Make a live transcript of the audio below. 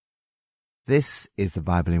This is the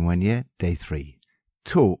Bible in 1 year, day 3.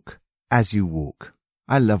 Talk as you walk.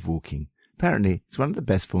 I love walking. Apparently, it's one of the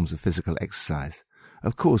best forms of physical exercise.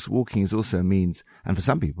 Of course, walking is also a means, and for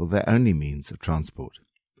some people, their only means of transport.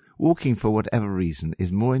 Walking, for whatever reason,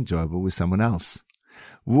 is more enjoyable with someone else.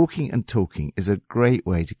 Walking and talking is a great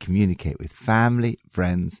way to communicate with family,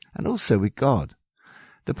 friends, and also with God.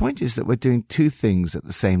 The point is that we're doing two things at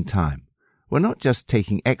the same time. We're not just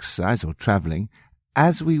taking exercise or traveling.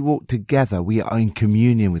 As we walk together, we are in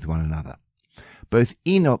communion with one another. Both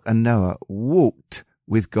Enoch and Noah walked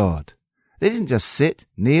with God. They didn't just sit,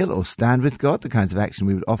 kneel, or stand with God, the kinds of action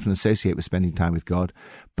we would often associate with spending time with God,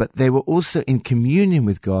 but they were also in communion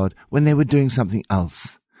with God when they were doing something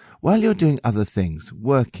else. While you're doing other things,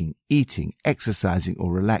 working, eating, exercising,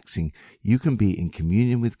 or relaxing, you can be in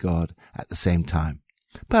communion with God at the same time.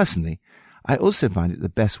 Personally, I also find it the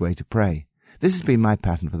best way to pray. This has been my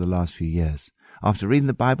pattern for the last few years. After reading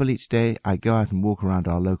the Bible each day, I go out and walk around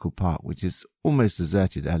our local park, which is almost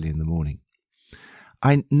deserted early in the morning.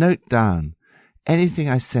 I note down anything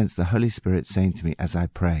I sense the Holy Spirit saying to me as I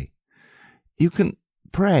pray. You can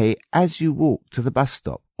pray as you walk to the bus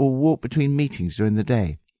stop or walk between meetings during the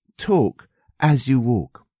day. Talk as you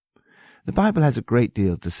walk. The Bible has a great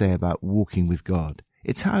deal to say about walking with God.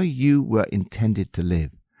 It's how you were intended to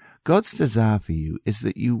live. God's desire for you is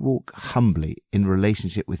that you walk humbly in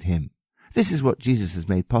relationship with Him. This is what Jesus has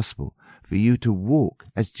made possible, for you to walk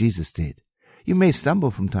as Jesus did. You may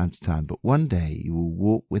stumble from time to time, but one day you will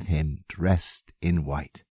walk with Him dressed in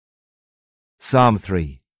white. Psalm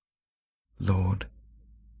 3. Lord,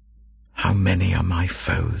 how many are my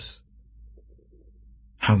foes?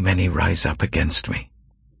 How many rise up against me?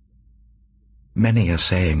 Many are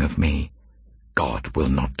saying of me, God will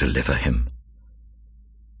not deliver him.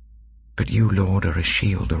 But you, Lord, are a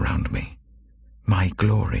shield around me, my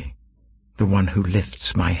glory, the one who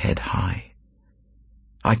lifts my head high.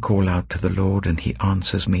 I call out to the Lord, and He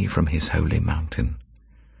answers me from His holy mountain.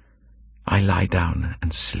 I lie down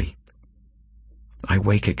and sleep. I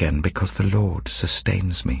wake again because the Lord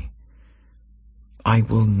sustains me. I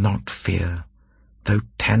will not fear, though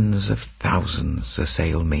tens of thousands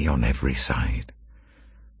assail me on every side.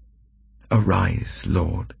 Arise,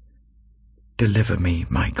 Lord. Deliver me,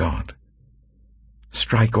 my God.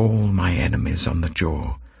 Strike all my enemies on the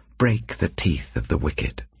jaw. Break the teeth of the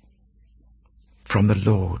wicked. From the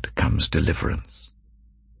Lord comes deliverance.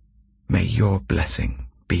 May your blessing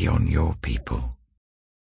be on your people.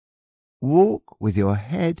 Walk with your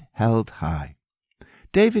head held high.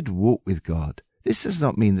 David walked with God. This does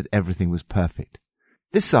not mean that everything was perfect.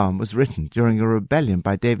 This psalm was written during a rebellion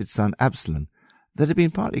by David's son Absalom that had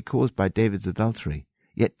been partly caused by David's adultery.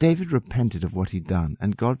 Yet David repented of what he'd done,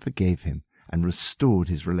 and God forgave him and restored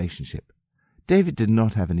his relationship. David did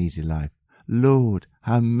not have an easy life. Lord,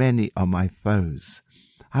 how many are my foes?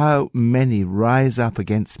 How many rise up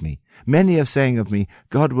against me? Many are saying of me,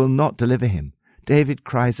 God will not deliver him. David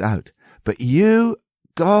cries out, but you,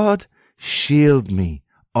 God, shield me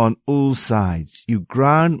on all sides. You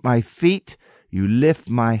ground my feet, you lift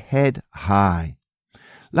my head high.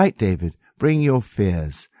 Like David, bring your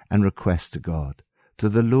fears and requests to God. To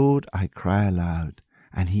the Lord I cry aloud,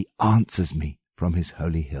 and He answers me from His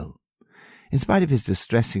holy hill. In spite of his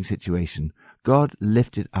distressing situation, God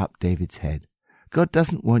lifted up David's head. God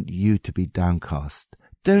doesn't want you to be downcast.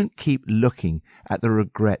 Don't keep looking at the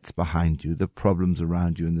regrets behind you, the problems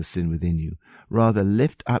around you, and the sin within you. Rather,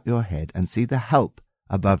 lift up your head and see the help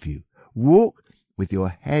above you. Walk with your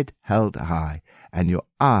head held high and your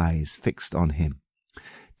eyes fixed on Him.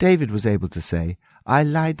 David was able to say, I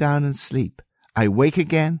lie down and sleep. I wake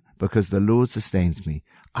again because the Lord sustains me.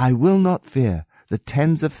 I will not fear the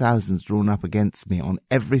tens of thousands drawn up against me on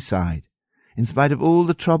every side. In spite of all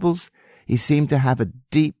the troubles, he seemed to have a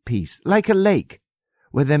deep peace, like a lake,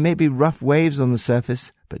 where there may be rough waves on the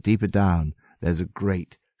surface, but deeper down there's a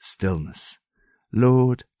great stillness.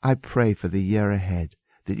 Lord, I pray for the year ahead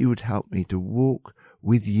that you would help me to walk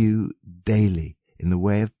with you daily in the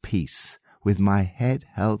way of peace, with my head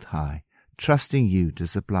held high, trusting you to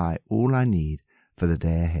supply all I need for the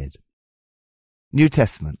day ahead. New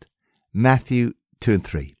Testament, Matthew 2 and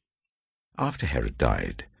 3. After Herod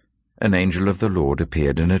died, an angel of the Lord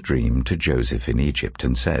appeared in a dream to Joseph in Egypt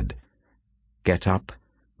and said, Get up,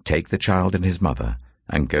 take the child and his mother,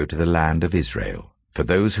 and go to the land of Israel, for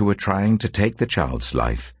those who were trying to take the child's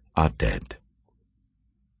life are dead.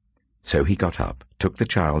 So he got up, took the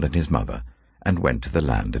child and his mother, and went to the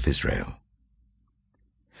land of Israel.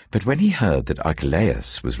 But when he heard that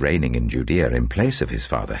Archelaus was reigning in Judea in place of his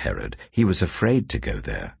father Herod, he was afraid to go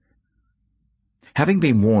there. Having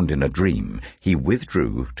been warned in a dream, he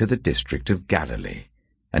withdrew to the district of Galilee,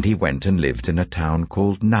 and he went and lived in a town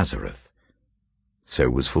called Nazareth. So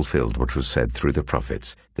was fulfilled what was said through the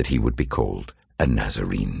prophets, that he would be called a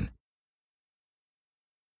Nazarene.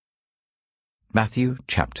 Matthew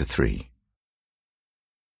chapter 3.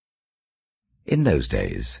 In those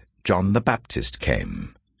days John the Baptist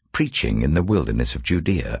came, preaching in the wilderness of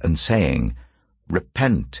Judea, and saying,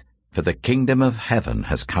 Repent, for the kingdom of heaven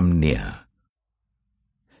has come near.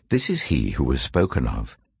 This is he who was spoken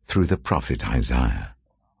of through the prophet Isaiah.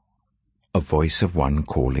 A voice of one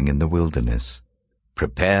calling in the wilderness,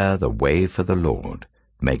 Prepare the way for the Lord,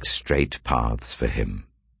 make straight paths for him.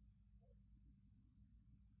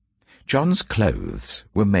 John's clothes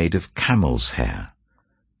were made of camel's hair,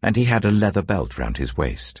 and he had a leather belt round his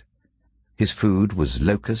waist. His food was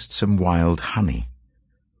locusts and wild honey.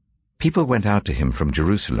 People went out to him from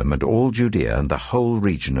Jerusalem and all Judea and the whole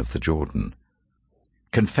region of the Jordan.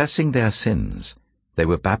 Confessing their sins, they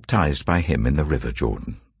were baptized by him in the river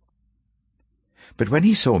Jordan. But when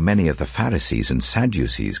he saw many of the Pharisees and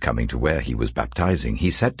Sadducees coming to where he was baptizing, he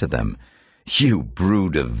said to them, You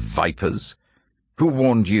brood of vipers! Who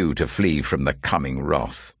warned you to flee from the coming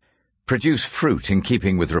wrath? Produce fruit in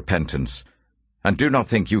keeping with repentance, and do not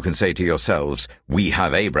think you can say to yourselves, We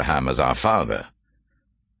have Abraham as our father.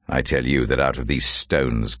 I tell you that out of these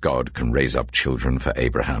stones God can raise up children for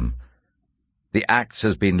Abraham. The axe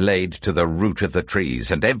has been laid to the root of the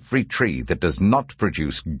trees, and every tree that does not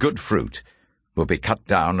produce good fruit will be cut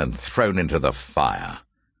down and thrown into the fire.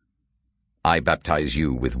 I baptize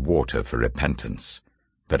you with water for repentance,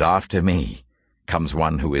 but after me comes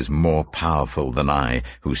one who is more powerful than I,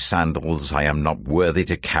 whose sandals I am not worthy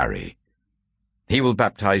to carry. He will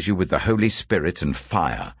baptize you with the Holy Spirit and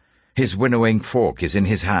fire. His winnowing fork is in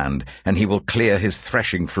his hand, and he will clear his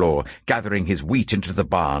threshing floor, gathering his wheat into the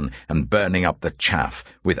barn and burning up the chaff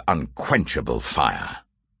with unquenchable fire.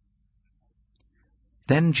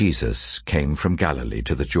 Then Jesus came from Galilee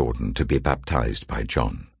to the Jordan to be baptized by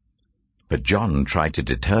John. But John tried to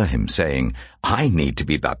deter him, saying, I need to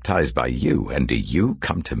be baptized by you, and do you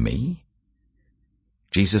come to me?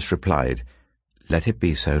 Jesus replied, Let it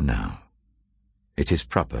be so now. It is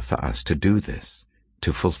proper for us to do this,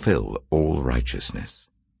 to fulfill all righteousness.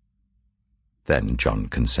 Then John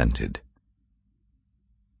consented.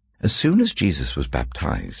 As soon as Jesus was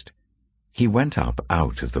baptized, he went up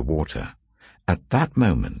out of the water. At that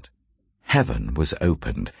moment, heaven was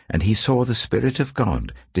opened, and he saw the Spirit of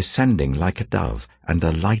God descending like a dove and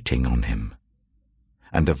alighting on him.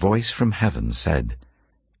 And a voice from heaven said,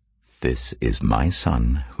 This is my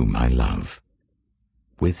Son, whom I love.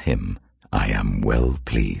 With him I am well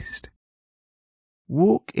pleased.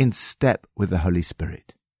 Walk in step with the Holy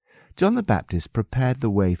Spirit. John the Baptist prepared the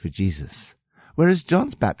way for Jesus. Whereas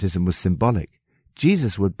John's baptism was symbolic,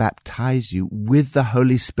 Jesus would baptize you with the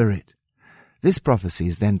Holy Spirit. This prophecy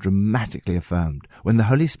is then dramatically affirmed when the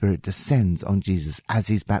Holy Spirit descends on Jesus as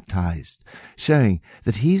he's baptized, showing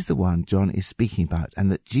that he's the one John is speaking about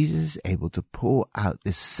and that Jesus is able to pour out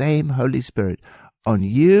this same Holy Spirit on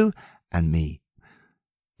you and me.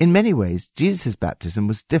 In many ways, Jesus' baptism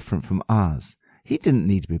was different from ours. He didn't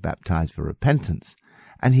need to be baptized for repentance,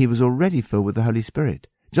 and he was already filled with the Holy Spirit.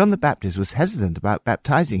 John the Baptist was hesitant about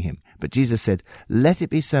baptizing him, but Jesus said, Let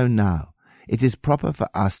it be so now. It is proper for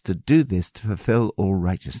us to do this to fulfill all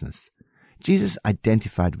righteousness. Jesus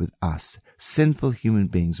identified with us, sinful human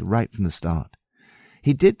beings, right from the start.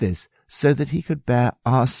 He did this so that he could bear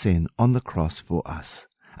our sin on the cross for us.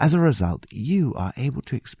 As a result, you are able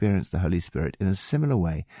to experience the Holy Spirit in a similar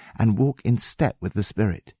way and walk in step with the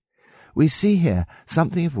Spirit. We see here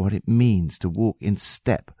something of what it means to walk in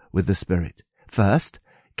step with the Spirit. First,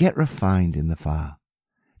 get refined in the fire.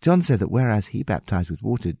 John said that whereas he baptized with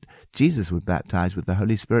water, Jesus would baptize with the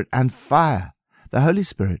Holy Spirit and fire. The Holy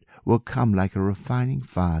Spirit will come like a refining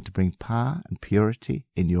fire to bring power and purity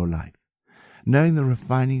in your life. Knowing the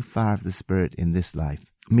refining fire of the Spirit in this life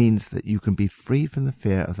means that you can be free from the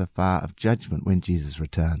fear of the fire of judgment when Jesus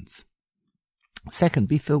returns. Second,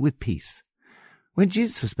 be filled with peace. When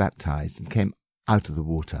Jesus was baptized and came out of the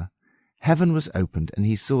water, heaven was opened and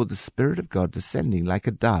he saw the Spirit of God descending like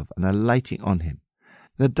a dove and alighting on him.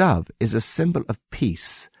 The dove is a symbol of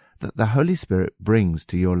peace that the Holy Spirit brings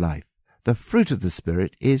to your life. The fruit of the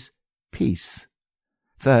Spirit is peace.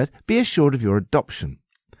 Third, be assured of your adoption.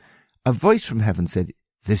 A voice from heaven said,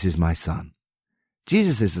 This is my Son.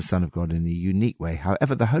 Jesus is the Son of God in a unique way.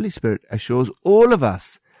 However, the Holy Spirit assures all of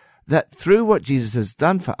us that through what Jesus has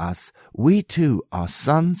done for us, we too are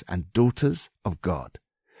sons and daughters of God.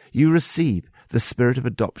 You receive the Spirit of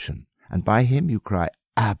adoption, and by him you cry,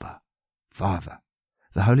 Abba, Father.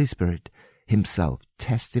 The Holy Spirit himself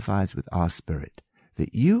testifies with our spirit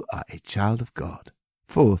that you are a child of God.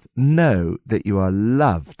 Fourth, know that you are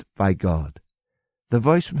loved by God. The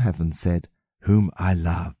voice from heaven said, "Whom I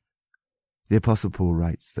love." The Apostle Paul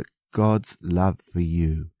writes that God's love for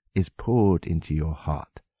you is poured into your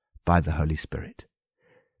heart by the Holy Spirit.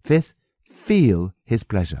 Fifth, feel his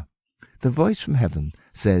pleasure. The voice from heaven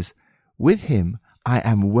says, "With him I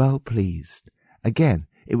am well pleased." Again,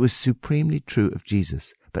 it was supremely true of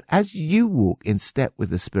Jesus. But as you walk in step with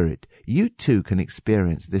the Spirit, you too can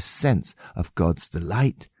experience this sense of God's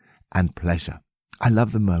delight and pleasure. I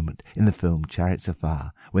love the moment in the film Chariots of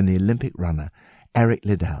Fire when the Olympic runner Eric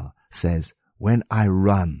Liddell says, "When I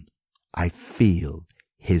run, I feel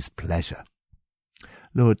his pleasure."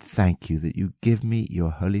 Lord, thank you that you give me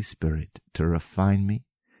your Holy Spirit to refine me,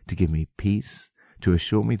 to give me peace, to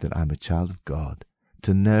assure me that I'm a child of God,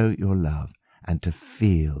 to know your love and to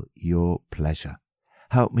feel your pleasure.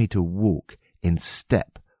 Help me to walk in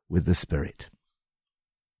step with the Spirit.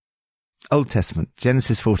 Old Testament,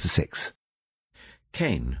 Genesis 4-6.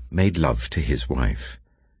 Cain made love to his wife,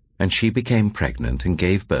 and she became pregnant and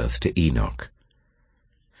gave birth to Enoch.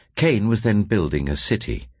 Cain was then building a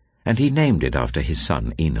city, and he named it after his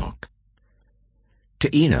son Enoch.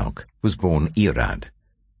 To Enoch was born Irad,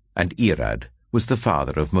 and Irad was the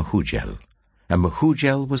father of Mehujael, and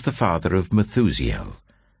Mehujael was the father of Methusael,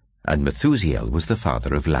 and Methusael was the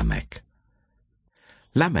father of Lamech.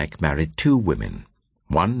 Lamech married 2 women,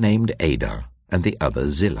 one named Adah and the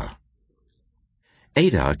other Zillah.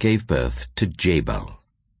 Adah gave birth to Jabal.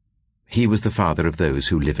 He was the father of those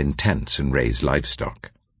who live in tents and raise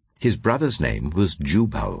livestock. His brother's name was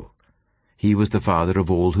Jubal. He was the father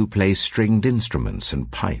of all who play stringed instruments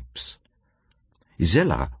and pipes.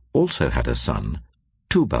 Zillah also had a son,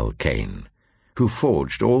 Tubal-Cain, who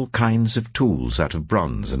forged all kinds of tools out of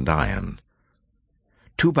bronze and iron.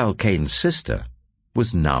 Tubal-Cain's sister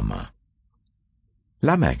was Naamah.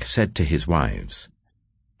 Lamech said to his wives,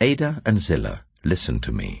 "Adah and Zillah, listen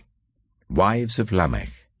to me. Wives of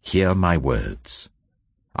Lamech, hear my words.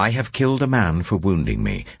 I have killed a man for wounding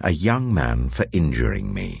me, a young man for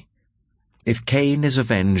injuring me. If Cain is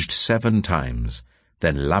avenged 7 times,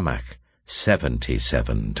 then Lamech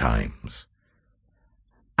 77 times.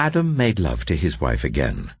 Adam made love to his wife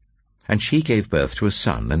again, and she gave birth to a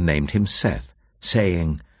son and named him Seth,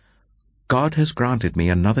 saying, "God has granted me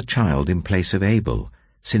another child in place of Abel,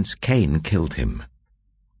 since Cain killed him."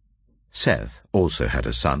 Seth also had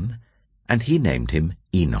a son, and he named him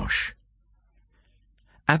Enosh.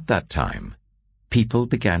 At that time, people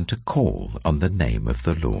began to call on the name of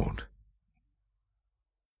the Lord.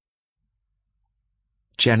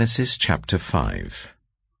 Genesis chapter 5.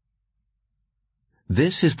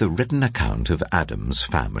 This is the written account of Adam's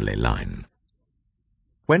family line.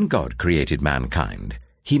 When God created mankind,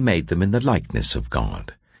 he made them in the likeness of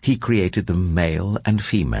God. He created them male and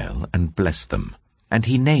female and blessed them, and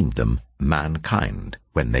he named them mankind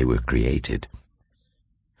when they were created.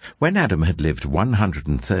 When Adam had lived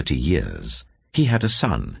 130 years, he had a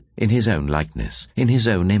son in his own likeness, in his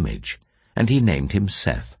own image, and he named him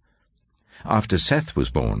Seth. After Seth was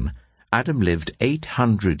born, Adam lived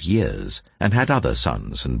 800 years and had other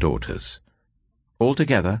sons and daughters.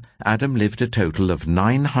 Altogether, Adam lived a total of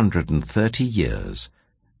 930 years,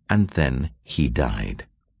 and then he died.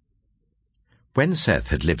 When Seth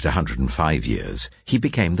had lived 105 years, he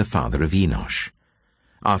became the father of Enosh.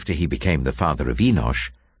 After he became the father of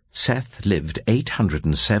Enosh, Seth lived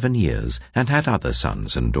 807 years and had other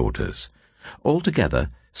sons and daughters. Altogether,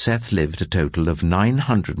 Seth lived a total of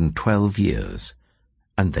 912 years,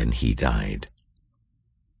 and then he died.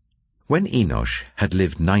 When Enosh had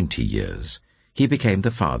lived 90 years, he became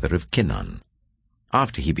the father of Kenan.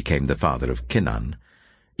 After he became the father of Kenan,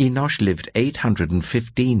 Enosh lived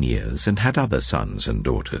 815 years and had other sons and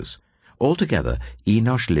daughters. Altogether,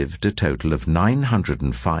 Enosh lived a total of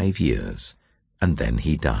 905 years, and then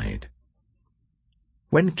he died.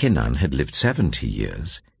 When Kenan had lived 70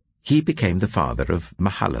 years, he became the father of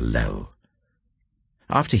Mahalalel.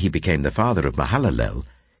 After he became the father of Mahalalel,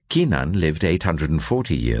 Kenan lived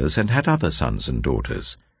 840 years and had other sons and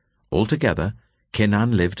daughters. Altogether,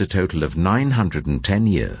 Kenan lived a total of 910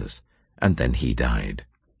 years, and then he died.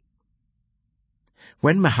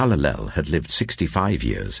 When Mahalalel had lived 65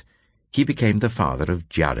 years, he became the father of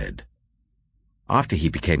Jared. After he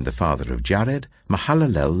became the father of Jared,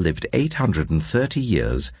 Mahalalel lived 830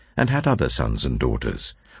 years and had other sons and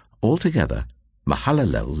daughters. Altogether,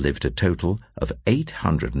 Mahalalel lived a total of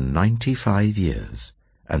 895 years,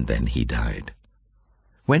 and then he died.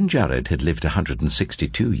 When Jared had lived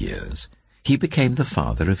 162 years, he became the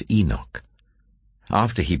father of Enoch.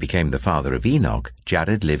 After he became the father of Enoch,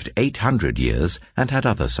 Jared lived 800 years and had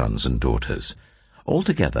other sons and daughters.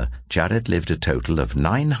 Altogether, Jared lived a total of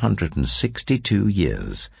 962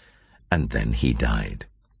 years, and then he died.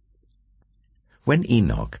 When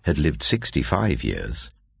Enoch had lived 65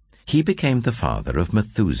 years, he became the father of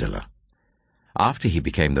Methuselah. After he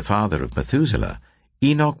became the father of Methuselah,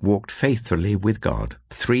 Enoch walked faithfully with God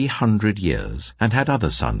 300 years and had other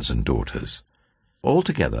sons and daughters.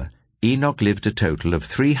 Altogether, Enoch lived a total of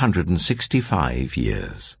 365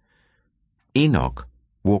 years. Enoch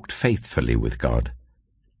walked faithfully with God.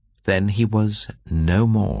 Then he was no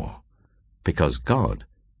more, because God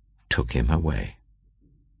took him away.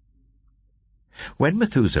 When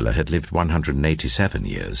Methuselah had lived 187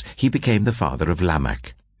 years, he became the father of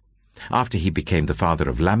Lamech. After he became the father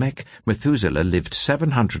of Lamech, Methuselah lived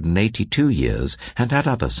 782 years and had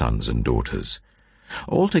other sons and daughters.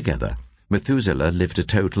 Altogether, Methuselah lived a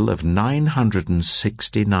total of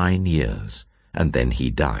 969 years, and then he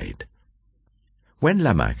died. When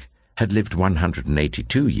Lamech had lived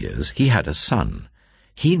 182 years, he had a son.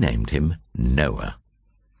 He named him Noah,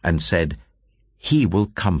 and said, "He will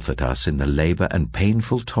comfort us in the labor and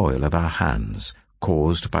painful toil of our hands,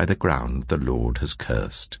 caused by the ground the Lord has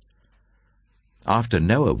cursed." After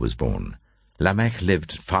Noah was born, Lamech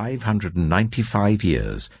lived 595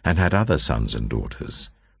 years and had other sons and daughters.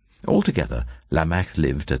 Altogether, Lamech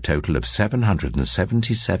lived a total of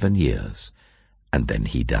 777 years, and then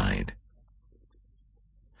he died.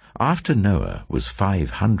 After Noah was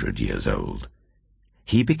 500 years old,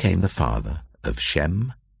 he became the father of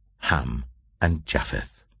Shem, Ham, and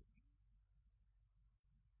Japheth.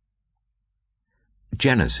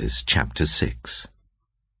 Genesis chapter 6.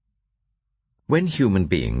 When human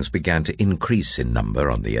beings began to increase in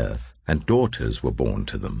number on the earth, and daughters were born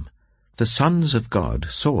to them, the sons of God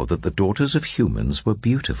saw that the daughters of humans were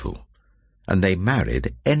beautiful, and they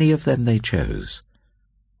married any of them they chose.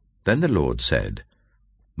 Then the Lord said,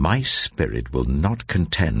 "My spirit will not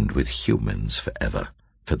contend with humans forever,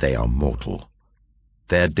 for they are mortal.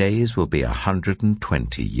 Their days will be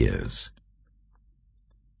 120 years.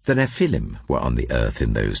 The Nephilim were on the earth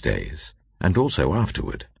in those days, and also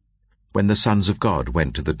afterward, when the sons of God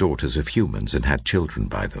went to the daughters of humans and had children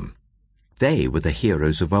by them. They were the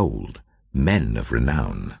heroes of old, men of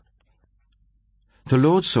renown. The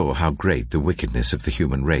Lord saw how great the wickedness of the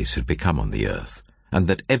human race had become on the earth, and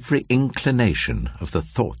that every inclination of the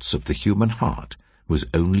thoughts of the human heart was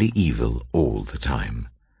only evil all the time.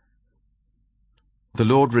 The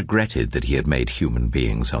Lord regretted that he had made human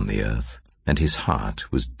beings on the earth, and his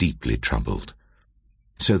heart was deeply troubled.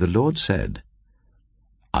 So the Lord said,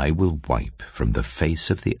 "I will wipe from the face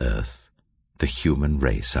of the earth the human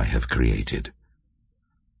race I have created,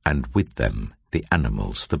 and with them the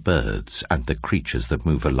animals, the birds, and the creatures that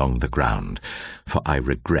move along the ground, for I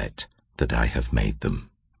regret that I have made them."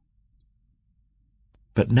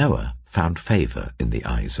 But Noah found favor in the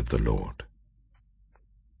eyes of the Lord.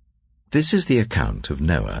 This is the account of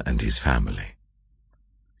Noah and his family.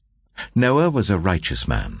 Noah was a righteous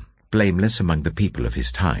man, blameless among the people of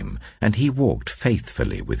his time, and he walked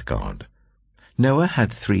faithfully with God. Noah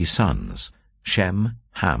had 3 sons, Shem,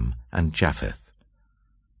 Ham, and Japheth.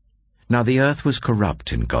 Now the earth was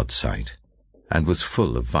corrupt in God's sight, and was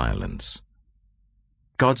full of violence.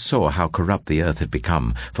 God saw how corrupt the earth had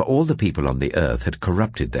become, for all the people on the earth had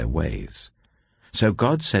corrupted their ways. So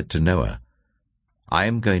God said to Noah, "I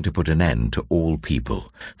am going to put an end to all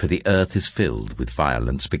people, for the earth is filled with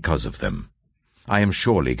violence because of them. I am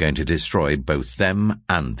surely going to destroy both them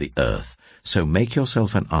and the earth. So make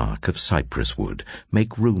yourself an ark of cypress wood,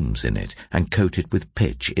 make rooms in it, and coat it with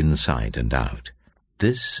pitch inside and out.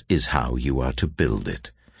 This is how you are to build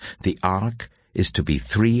it. The ark is to be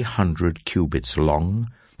 300 cubits long,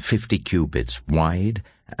 50 cubits wide,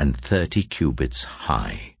 and 30 cubits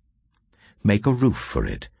high. Make a roof for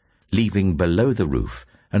it, leaving below the roof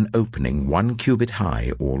an opening 1 cubit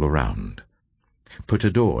high all around. Put a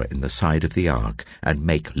door in the side of the ark, and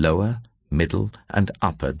make lower, middle, and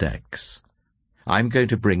upper decks. I'm going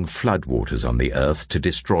to bring flood waters on the earth to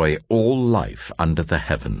destroy all life under the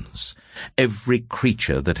heavens, every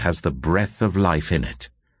creature that has the breath of life in it.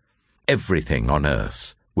 Everything on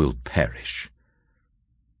earth will perish.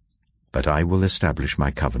 But I will establish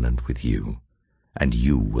my covenant with you, and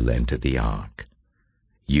you will enter the ark,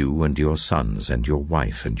 you and your sons and your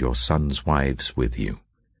wife and your sons' wives with you.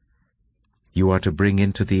 You are to bring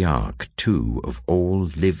into the ark 2 of all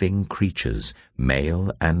living creatures,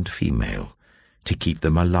 male and female, to keep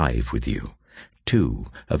them alive with you, 2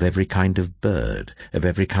 of every kind of bird, of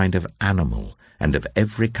every kind of animal, and of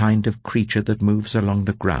every kind of creature that moves along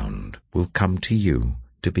the ground will come to you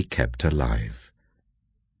to be kept alive.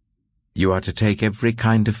 You are to take every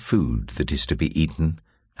kind of food that is to be eaten,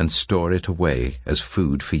 and store it away as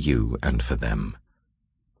food for you and for them.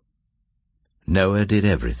 Noah did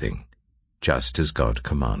everything just as God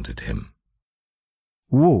commanded him.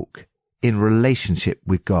 Walk in relationship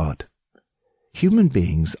with God. Human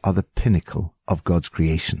beings are the pinnacle of God's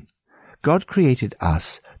creation. God created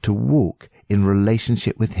us to walk in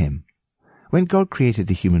relationship with Him. When God created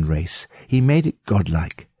the human race, He made it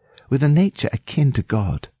godlike, with a nature akin to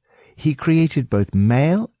God. He created both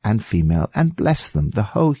male and female and blessed them, the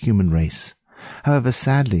whole human race. However,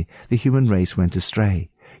 sadly, the human race went astray.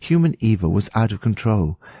 Human evil was out of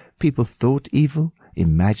control. People thought evil,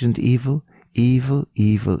 imagined evil, evil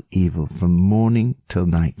from morning till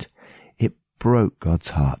night. It broke God's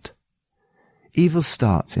heart. Evil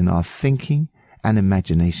starts in our thinking and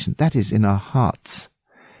imagination, that is, in our hearts.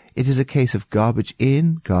 It is a case of garbage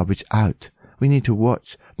in, garbage out. We need to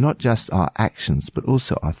watch not just our actions, but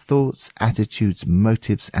also our thoughts, attitudes,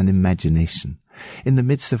 motives, and imagination. In the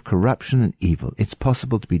midst of corruption and evil, it's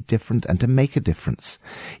possible to be different and to make a difference.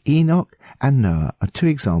 Enoch and Noah are two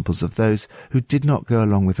examples of those who did not go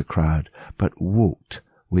along with the crowd, but walked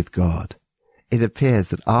with God. It appears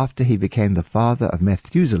that after he became the father of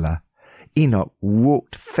Methuselah, Enoch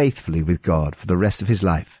walked faithfully with God for the rest of his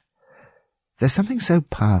life. There's something so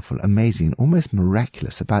powerful, amazing, almost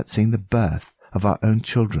miraculous about seeing the birth of our own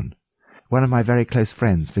children. One of my very close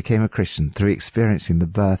friends became a Christian through experiencing the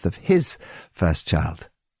birth of his first child.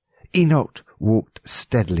 Enoch walked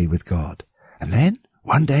steadily with God, and then,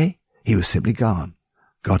 one day, he was simply gone.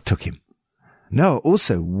 God took him. Noah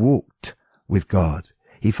also walked with God.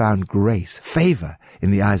 He found grace, favor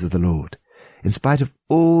in the eyes of the Lord. In spite of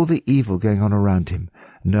all the evil going on around him,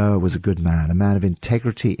 Noah was a good man, a man of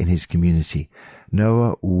integrity in his community.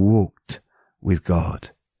 Noah walked with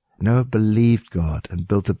God. Noah believed God and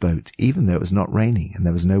built a boat, even though it was not raining and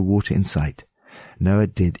there was no water in sight. Noah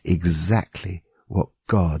did exactly what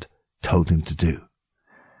God told him to do.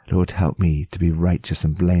 Lord, help me to be righteous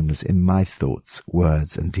and blameless in my thoughts,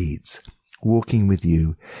 words, and deeds, walking with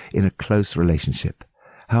you in a close relationship.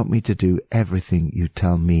 Help me to do everything you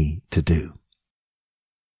tell me to do.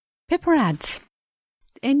 Pippa adds,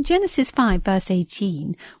 in Genesis 5 verse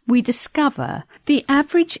 18, we discover the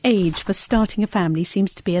average age for starting a family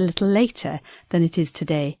seems to be a little later than it is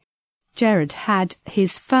today. Jared had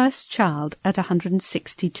his first child at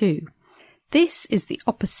 162. This is the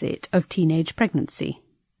opposite of teenage pregnancy.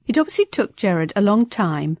 It obviously took Jared a long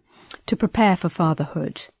time to prepare for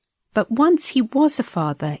fatherhood. But once he was a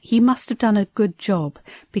father, he must have done a good job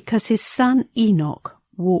because his son Enoch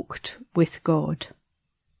walked with God.